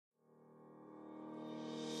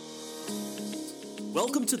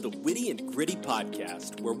Welcome to the Witty and Gritty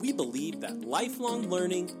podcast, where we believe that lifelong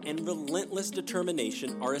learning and relentless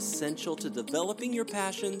determination are essential to developing your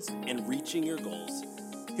passions and reaching your goals.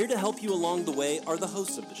 Here to help you along the way are the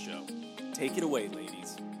hosts of the show. Take it away,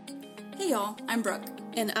 ladies. Hey y'all, I'm Brooke.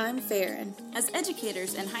 And I'm Farron. As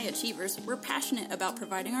educators and high achievers, we're passionate about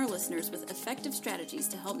providing our listeners with effective strategies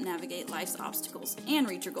to help navigate life's obstacles and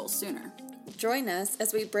reach your goals sooner. Join us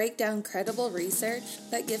as we break down credible research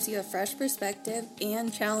that gives you a fresh perspective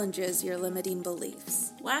and challenges your limiting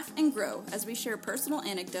beliefs. Laugh and grow as we share personal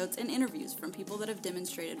anecdotes and interviews from people that have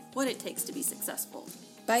demonstrated what it takes to be successful.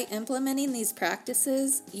 By implementing these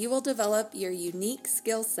practices, you will develop your unique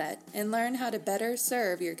skill set and learn how to better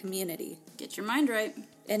serve your community. Get your mind right.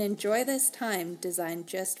 And enjoy this time designed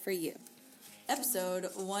just for you. Episode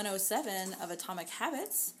 107 of Atomic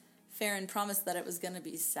Habits. Farron promised that it was going to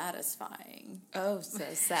be satisfying. Oh, so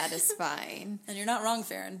satisfying. And you're not wrong,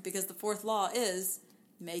 Farron, because the fourth law is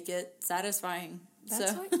make it satisfying.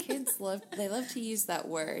 That's what kids love. They love to use that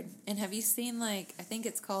word. And have you seen, I think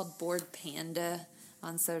it's called Bored Panda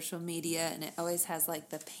on social media, and it always has,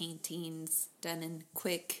 the paintings done in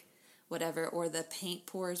quick whatever, or the paint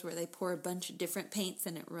pours where they pour a bunch of different paints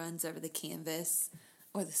and it runs over the canvas,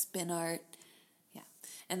 or the spin art. Yeah.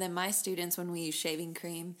 And then my students, when we use shaving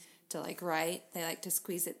cream to write, they like to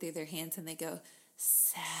squeeze it through their hands and they go,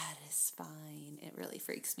 satisfying. It really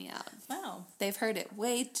freaks me out. Wow. They've heard it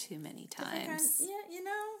way too many times. Yeah,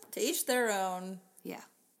 to each their own. Yeah.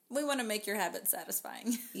 We want to make your habit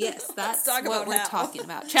satisfying. Yes, that's what we're talking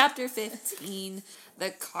about. Chapter 15,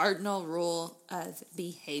 the cardinal rule of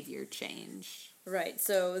behavior change. Right,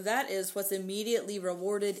 so that is what's immediately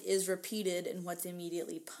rewarded is repeated and what's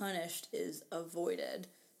immediately punished is avoided.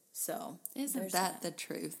 So, isn't that the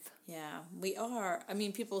truth? Yeah, we are. I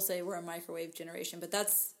mean, people say we're a microwave generation, but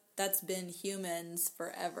that's been humans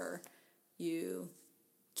forever. You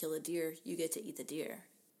kill a deer, you get to eat the deer.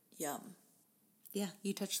 Yum. Yeah,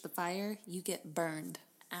 you touch the fire, you get burned.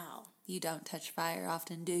 Ow. You don't touch fire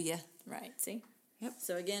often, do you? Right, see? Yep.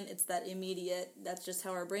 So again, it's that immediate, that's just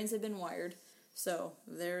how our brains have been wired. So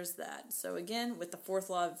there's that. So again, with the fourth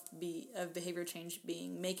law of behavior change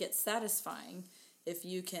being make it satisfying, if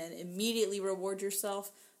you can immediately reward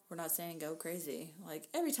yourself, we're not saying go crazy.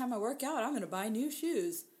 Every time I work out, I'm going to buy new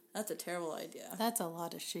shoes. That's a terrible idea. That's a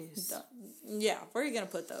lot of shoes. Yeah, where are you going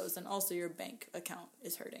to put those? And also your bank account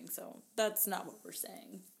is hurting, so that's not what we're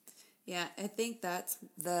saying. Yeah, I think that's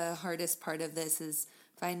the hardest part of this is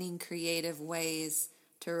finding creative ways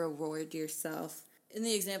to reward yourself. In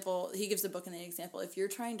the example, he gives a book in the example, if you're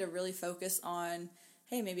trying to really focus on,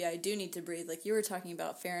 hey, maybe I do need to breathe, like you were talking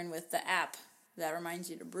about, Farron, with the app that reminds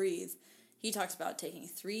you to breathe, he talks about taking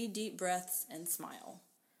 3 deep breaths and smile.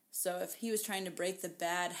 So if he was trying to break the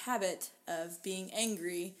bad habit of being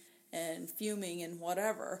angry and fuming and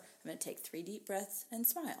whatever, I'm going to take 3 deep breaths and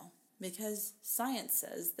smile. Because science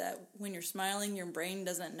says that when you're smiling, your brain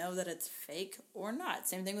doesn't know that it's fake or not.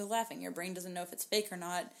 Same thing with laughing. Your brain doesn't know if it's fake or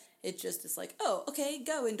not. It just is like, oh, okay,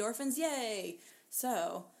 go, endorphins, yay.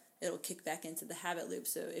 So it'll kick back into the habit loop.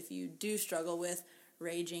 So if you do struggle with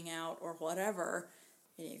raging out or whatever,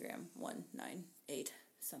 Enneagram 1, 9, 8,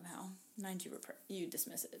 somehow. 9s you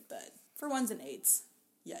dismiss it, but for 1s and 8s,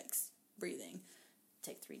 yikes, breathing.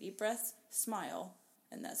 Take 3 deep breaths, smile,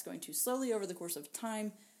 and that's going to slowly over the course of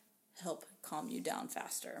time help calm you down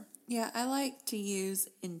faster. Yeah, I like to use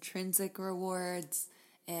intrinsic rewards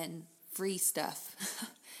and free stuff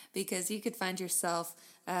because you could find yourself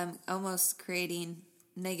almost creating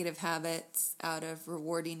negative habits out of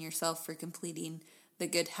rewarding yourself for completing the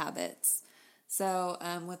good habits. So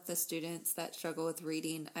with the students that struggle with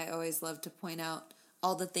reading, I always love to point out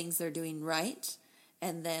all the things they're doing right,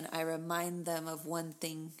 and then I remind them of one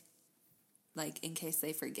thing, in case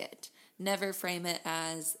they forget. Never frame it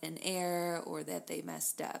as an error or that they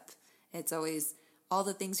messed up. It's always all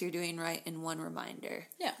the things you're doing right in one reminder.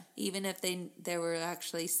 Yeah. Even if there were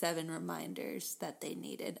actually 7 reminders that they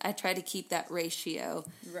needed. I try to keep that ratio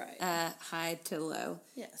high to low.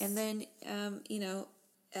 Yes. And then,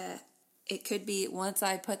 it could be once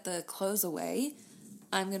I put the clothes away,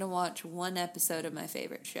 I'm going to watch 1 episode of my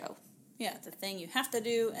favorite show. Yeah, the thing you have to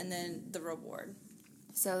do and then the reward.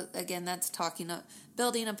 So again, that's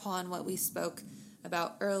building upon what we spoke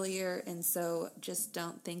about earlier. And so just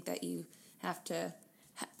don't think that you have to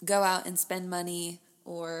go out and spend money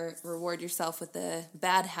or reward yourself with a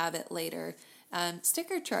bad habit later.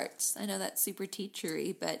 Sticker charts. I know that's super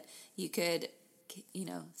teachery, but you could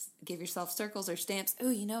give yourself circles or stamps.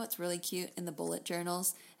 Oh, it's really cute in the bullet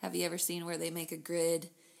journals. Have you ever seen where they make a grid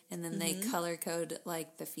and then they color code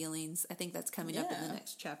the feelings? I think that's coming up in the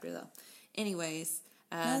next chapter though. Anyways,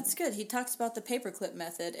 That's good. He talks about the paperclip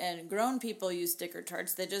method, and grown people use sticker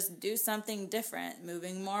charts. They just do something different,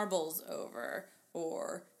 moving marbles over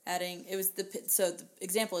or adding. So the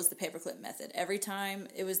example is the paperclip method. Every time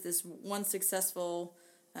it was this one successful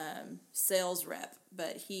sales rep,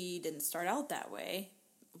 but he didn't start out that way.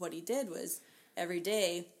 What he did was every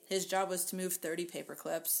day his job was to move 30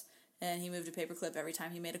 paperclips, and he moved a paperclip every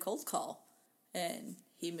time he made a cold call. And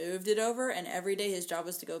he moved it over, and every day his job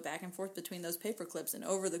was to go back and forth between those paper clips. And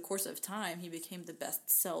over the course of time, he became the best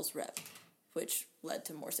sales rep, which led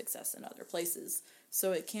to more success in other places.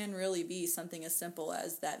 So it can really be something as simple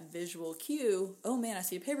as that visual cue. Oh man, I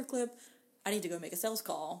see a paper clip. I need to go make a sales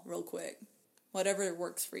call real quick. Whatever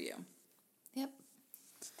works for you. Yep.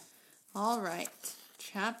 All right.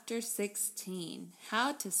 Chapter 16.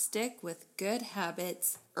 How to stick with good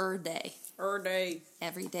habits day. Day.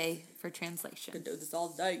 Every day for translation. Could do this all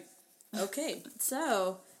day. Okay,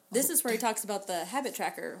 so this is where he talks about the habit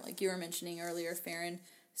tracker, like you were mentioning earlier, Farron.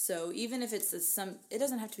 So even if it's it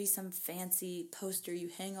doesn't have to be some fancy poster you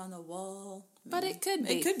hang on the wall. But it could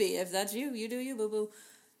be. It could be. If that's you, you do you, boo-boo.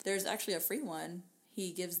 There's actually a free one.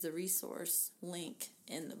 He gives the resource link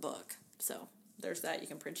in the book. So there's that. You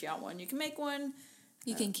can print you out one. You can make one.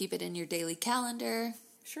 You can keep it in your daily calendar.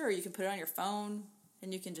 Sure, you can put it on your phone,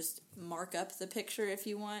 and you can just mark up the picture if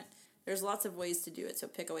you want. There's lots of ways to do it, so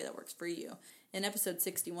pick a way that works for you. In episode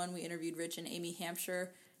 61, we interviewed Rich and Amy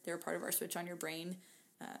Hampshire. They were part of our Switch on Your Brain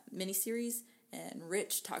mini-series, and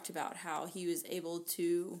Rich talked about how he was able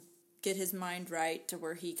to get his mind right to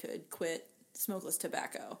where he could quit smokeless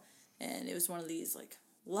tobacco. And it was one of these like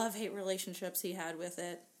love-hate relationships he had with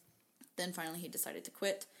it. Then finally he decided to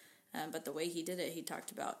quit. But the way he did it, he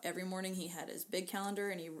talked about every morning he had his big calendar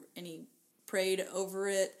and he prayed over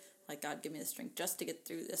it, like, God, give me the strength just to get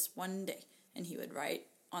through this one day. And he would write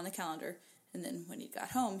on the calendar, and then when he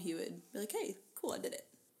got home, he would be like, hey, cool, I did it.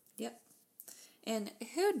 Yep. And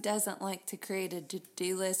who doesn't like to create a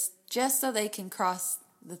to-do list just so they can cross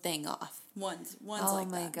the thing off? One's oh like that. Oh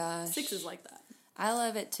my gosh. 6 is like that. I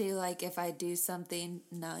love it too, like if I do something,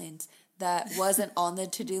 9s, that wasn't on the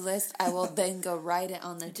to-do list, I will then go write it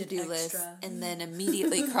on the to-do list and then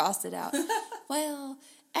immediately cross it out. Well,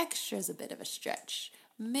 extra is a bit of a stretch.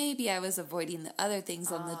 Maybe I was avoiding the other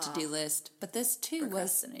things on the to-do list, but this too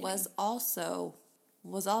was also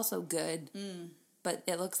good. But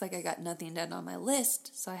it looks like I got nothing done on my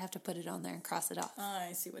list, so I have to put it on there and cross it off.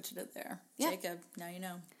 I see what you did there. Yep. Jacob, now you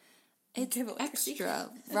know. It's extra,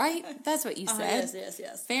 right? That's what you said.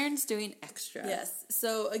 Yes. Farron's doing extra. Yes.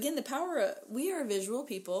 So, again, the power we are visual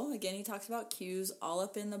people. Again, he talks about cues all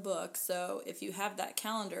up in the book. So, if you have that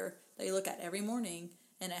calendar that you look at every morning,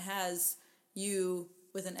 and it has you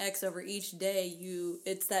with an X over each day,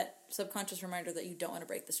 it's that subconscious reminder that you don't want to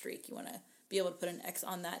break the streak. You want to be able to put an X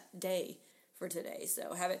on that day for today.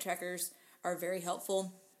 So, habit trackers are very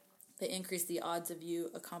helpful. They increase the odds of you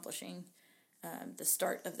accomplishing the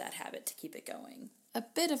start of that habit to keep it going. A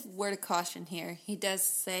bit of word of caution here. He does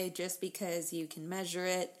say just because you can measure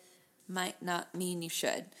it might not mean you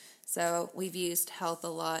should. So we've used health a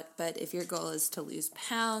lot, but if your goal is to lose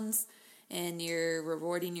pounds and you're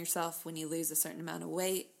rewarding yourself when you lose a certain amount of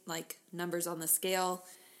weight, like numbers on the scale,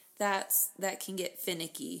 that can get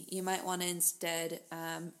finicky. You might want to instead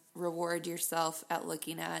reward yourself at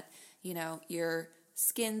looking at, your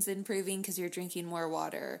skin's improving because you're drinking more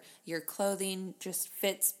water. Your clothing just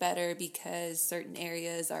fits better because certain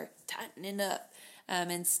areas are tightening up.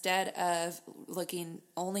 Instead of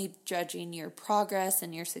only judging your progress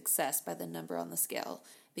and your success by the number on the scale.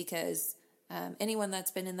 Because anyone that's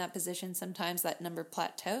been in that position, sometimes that number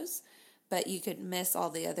plateaus, but you could miss all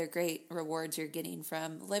the other great rewards you're getting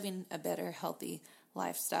from living a better, healthy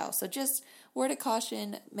lifestyle. So just word of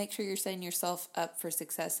caution, make sure you're setting yourself up for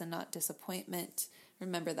success and not disappointment.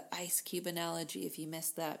 Remember the ice cube analogy. If you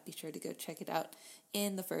missed that, be sure to go check it out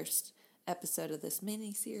in the first episode of this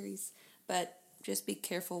mini-series. But just be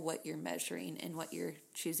careful what you're measuring and what you're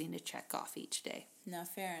choosing to check off each day. Now,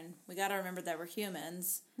 Farron, we got to remember that we're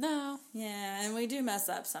humans. No. Yeah, and we do mess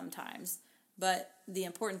up sometimes. But the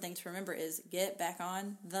important thing to remember is get back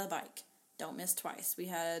on the bike. Don't miss twice. We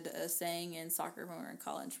had a saying in soccer when we were in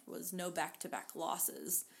college was no back-to-back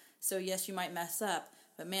losses. So yes, you might mess up,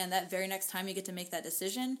 but man, that very next time you get to make that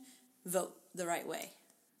decision, vote the right way.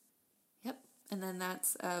 Yep. And then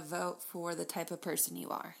that's a vote for the type of person you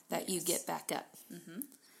are, that you get back up. Mm-hmm.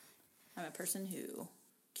 I'm a person who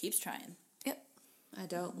keeps trying. Yep. I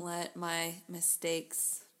don't let my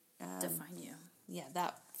mistakes define you. Yeah,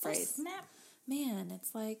 that phrase. Oh, snap. Man,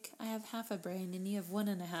 it's like I have half a brain and you have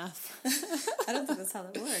 1.5. I don't think that's how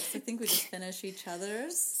that works. I think we just finish each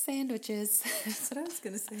other's sandwiches. That's what I was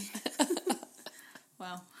going to say.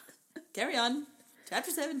 Wow. Carry on. Chapter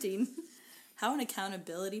 17. How an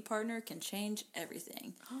accountability partner can change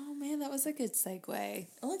everything. Oh, man, that was a good segue.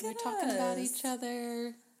 Look We're at talking us. about each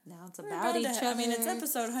other. Now it's We're about each other. I mean, it's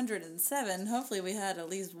episode 107. Hopefully we had at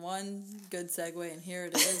least one good segue, and here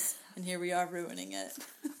it is. And here we are ruining it.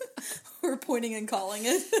 We're pointing and calling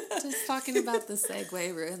it. Just talking about the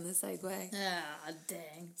segue, ruin the segue. Ah,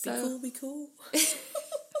 dang. Be cool.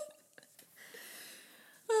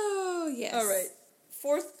 Oh, yes. All right.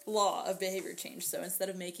 Fourth law of behavior change. So instead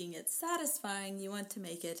of making it satisfying, you want to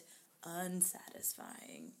make it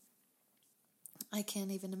unsatisfying. I can't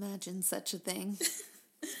even imagine such a thing.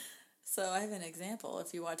 So I have an example.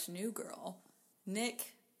 If you watch New Girl,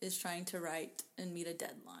 Nick is trying to write and meet a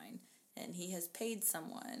deadline, and he has paid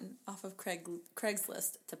someone off of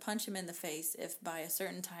Craigslist to punch him in the face if by a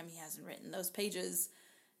certain time he hasn't written those pages,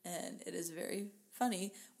 and it is very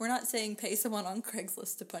funny. We're not saying pay someone on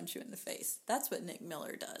Craigslist to punch you in the face. That's what Nick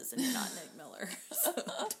Miller does, and you're not Nick Miller, so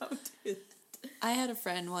don't do that. I had a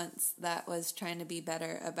friend once that was trying to be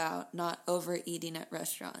better about not overeating at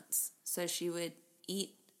restaurants. So she would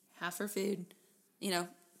eat half her food,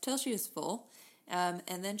 till she was full, and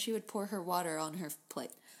then she would pour her water on her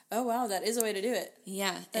plate. Oh, wow, that is a way to do it.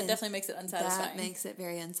 Yeah. That definitely makes it unsatisfying. That makes it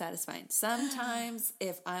very unsatisfying. Sometimes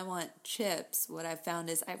if I want chips, what I've found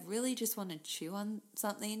is I really just want to chew on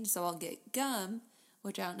something, so I'll get gum,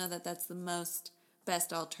 which I don't know that that's the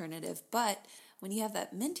best alternative, but when you have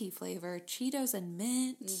that minty flavor, Cheetos and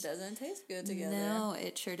mint... It doesn't taste good together. No,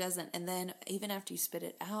 it sure doesn't. And then even after you spit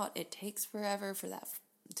it out, it takes forever for that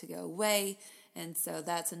to go away, and so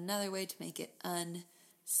that's another way to make it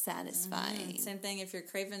unsatisfying. Same thing if you're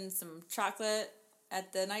craving some chocolate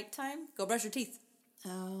at the nighttime, go brush your teeth.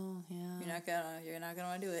 Oh, yeah. You're not gonna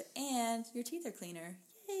want to do it, and your teeth are cleaner.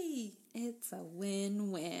 Yay! It's a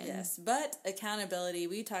win-win. Yes, but accountability,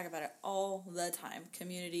 we talk about it all the time.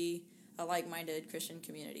 Community, a like-minded Christian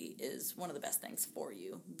community is one of the best things for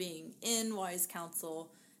you. Being in wise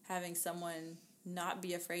counsel, having someone not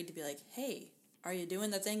be afraid to be like, hey, are you doing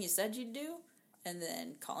the thing you said you'd do? And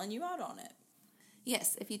then calling you out on it.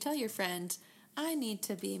 Yes, if you tell your friend, I need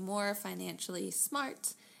to be more financially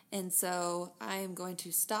smart, and so I am going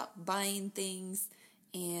to stop buying things,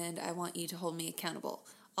 and I want you to hold me accountable.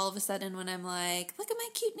 All of a sudden, when I'm like, look at my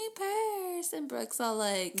cute new purse, and Brooke's all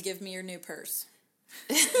like... Give me your new purse.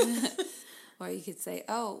 Or you could say,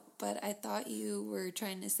 oh, but I thought you were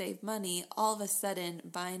trying to save money. All of a sudden,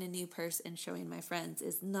 buying a new purse and showing my friends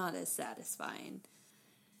is not as satisfying.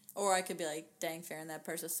 Or I could be like, dang, Farron, that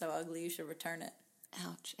purse is so ugly, you should return it.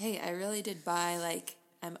 Ouch. Hey, I really did buy,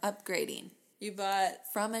 I'm upgrading. You bought...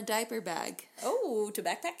 From a diaper bag. Oh, to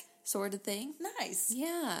backpack? Sort of thing. Nice.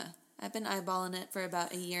 Yeah. I've been eyeballing it for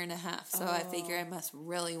about a year and a half, so I figure I must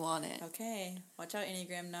really want it. Okay. Watch out,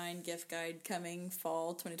 Enneagram 9 gift guide coming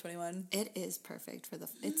fall 2021. It is perfect for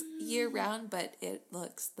it's year-round, but it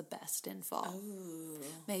looks the best in fall. Ooh.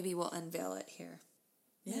 Maybe we'll unveil it here.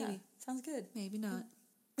 Yeah, Maybe. sounds good. Maybe not.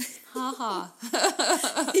 Ha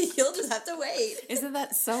ha. You'll just have to wait. Isn't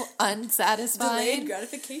that so unsatisfying? Delayed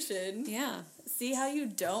gratification. Yeah. See how you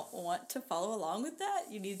don't want to follow along with that?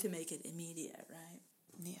 You need to make it immediate, right?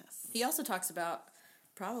 Yes. He also talks about,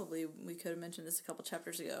 probably we could have mentioned this a couple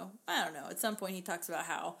chapters ago. I don't know. At some point he talks about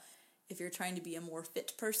how if you're trying to be a more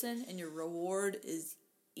fit person and your reward is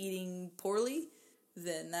eating poorly,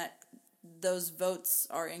 then those votes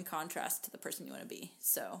are in contrast to the person you want to be.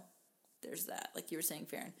 So there's that. Like you were saying,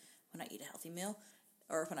 Farron, when I eat a healthy meal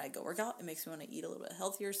or when I go work out, it makes me want to eat a little bit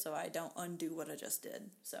healthier so I don't undo what I just did.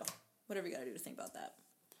 So whatever you got to do to think about that.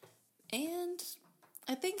 And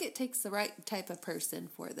I think it takes the right type of person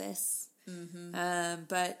for this. Mm-hmm.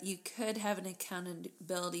 But you could have an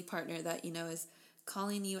accountability partner that, is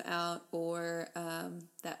calling you out or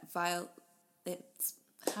it's,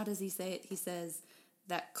 how does he say it? He says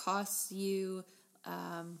that costs you...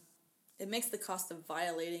 It makes the cost of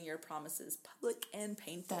violating your promises public and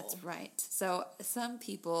painful. That's right. So some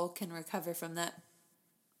people can recover from that.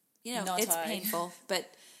 It's painful,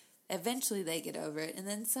 but eventually they get over it. And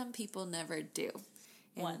then some people never do.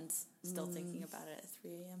 One's still thinking about it at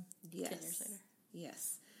 3 a.m. Yes. 10 years later.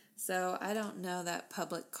 Yes. So I don't know that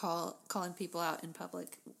calling people out in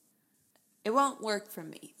public, it won't work for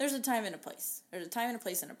me. There's a time and a place. There's a time and a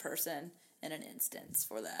place and a person and an instance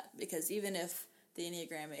for that. Because even if the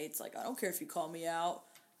Enneagram 8's like, I don't care if you call me out,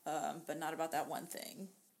 but not about that one thing.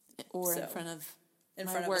 Or in front of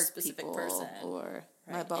a specific person. Or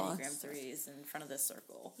right? my boss. Enneagram 3's in front of this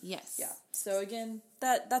circle. Yes. Yeah. So again,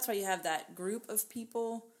 that's why you have that group of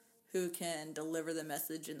people who can deliver the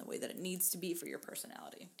message in the way that it needs to be for your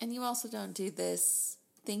personality. And you also don't do this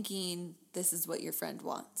thinking this is what your friend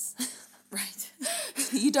wants. Right.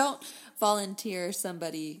 You don't volunteer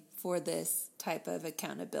somebody for this type of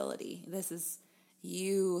accountability. This is,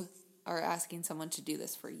 you are asking someone to do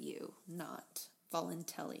this for you, not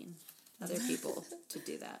volunteering other people to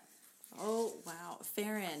do that. Oh, wow.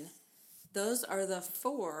 Farron, those are the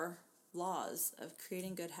 4 laws of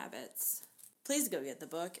creating good habits. Please go get the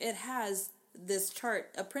book. It has this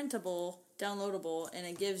chart, a printable, downloadable, and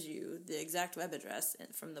it gives you the exact web address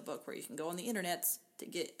from the book where you can go on the internet to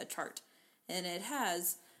get a chart. And it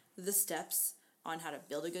has the steps on how to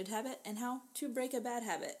build a good habit and how to break a bad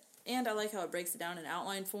habit. And I like how it breaks it down in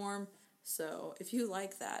outline form. So if you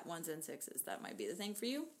like that, 1s and 6s, that might be the thing for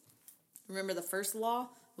you. Remember, the first law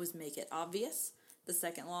was make it obvious. The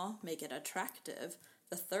second law, make it attractive.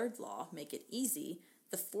 The third law, make it easy.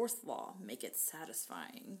 The fourth law, make it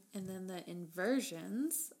satisfying. And then the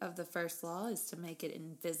inversions of the first law is to make it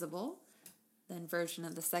invisible. The inversion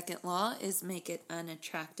of the second law is make it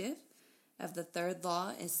unattractive. Of the third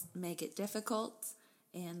law is make it difficult.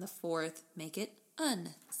 And the fourth, make it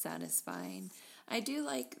unsatisfying. I do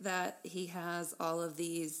like that he has all of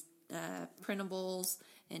these printables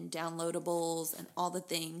and downloadables and all the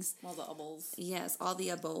things. All the ubbles. Yes, all the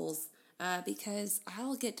ubbles. Because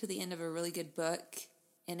I'll get to the end of a really good book,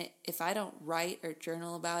 and if I don't write or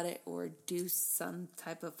journal about it or do some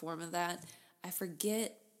type of form of that, I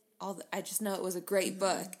forget I just know it was a great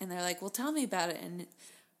book. And they're like, well, tell me about it. And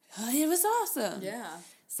it was awesome. Yeah.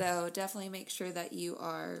 So definitely make sure that you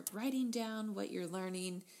are writing down what you're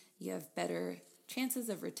learning. You have better chances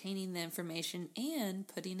of retaining the information and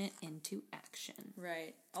putting it into action.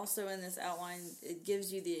 Right. Also in this outline, it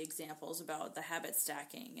gives you the examples about the habit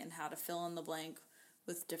stacking and how to fill in the blank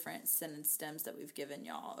with different sentence stems that we've given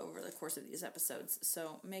y'all over the course of these episodes.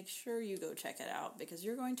 So make sure you go check it out because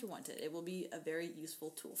you're going to want it. It will be a very useful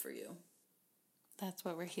tool for you. That's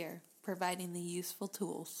what we're here, providing the useful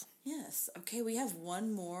tools. Yes. Okay, we have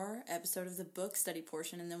one more episode of the book study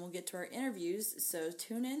portion, and then we'll get to our interviews. So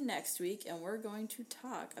tune in next week, and we're going to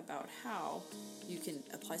talk about how you can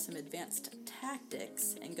apply some advanced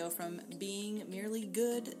tactics and go from being merely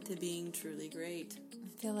good to being truly great. I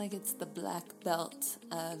feel like it's the black belt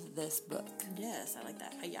of this book. Yes, I like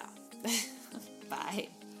that. Hi-ya. Bye.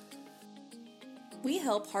 We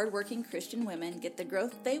help hardworking Christian women get the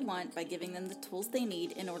growth they want by giving them the tools they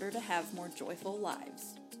need in order to have more joyful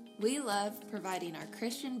lives. We love providing our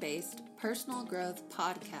Christian-based personal growth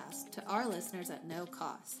podcast to our listeners at no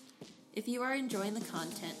cost. If you are enjoying the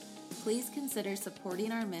content, please consider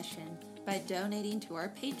supporting our mission by donating to our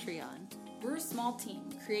Patreon. We're a small team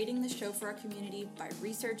creating the show for our community by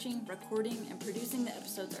researching, recording, and producing the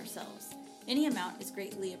episodes ourselves. Any amount is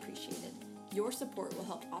greatly appreciated. Your support will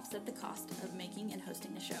help offset the cost of making and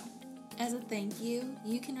hosting the show. As a thank you,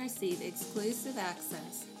 you can receive exclusive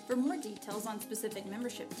access. For more details on specific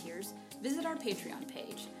membership tiers, visit our Patreon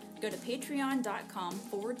page. Go to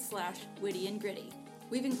patreon.com/witty and gritty.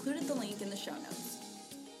 We've included the link in the show notes.